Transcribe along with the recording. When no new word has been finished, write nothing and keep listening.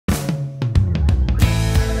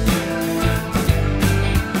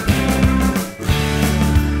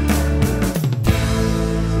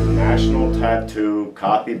tattoo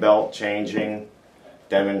copy belt changing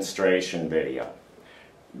demonstration video.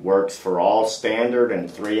 Works for all standard and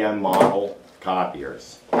 3M model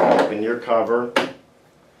copiers. Open your cover,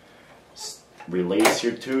 release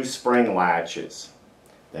your 2 spring latches,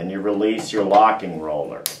 then you release your locking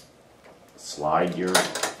roller. Slide your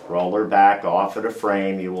roller back off of the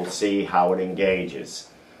frame, you will see how it engages.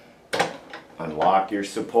 Unlock your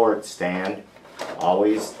support stand.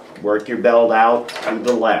 Always work your belt out to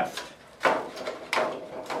the left.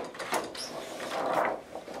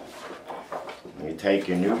 You take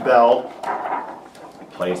your new belt,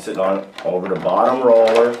 place it on over the bottom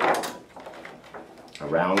roller,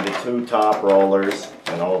 around the 2 top rollers,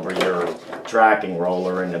 and over your tracking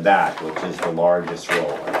roller in the back, which is the largest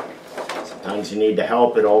roller. Sometimes you need to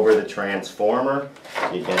help it over the transformer.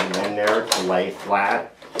 You get it in there to lay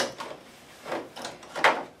flat.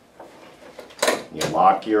 You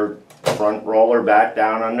lock your front roller back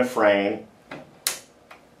down on the frame.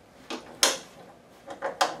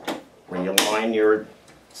 Realign your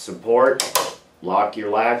support, lock your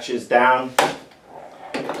latches down,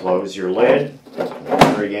 close your lid,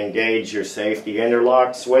 re-engage your safety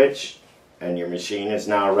interlock switch, and your machine is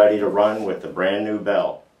now ready to run with the brand new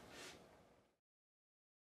belt.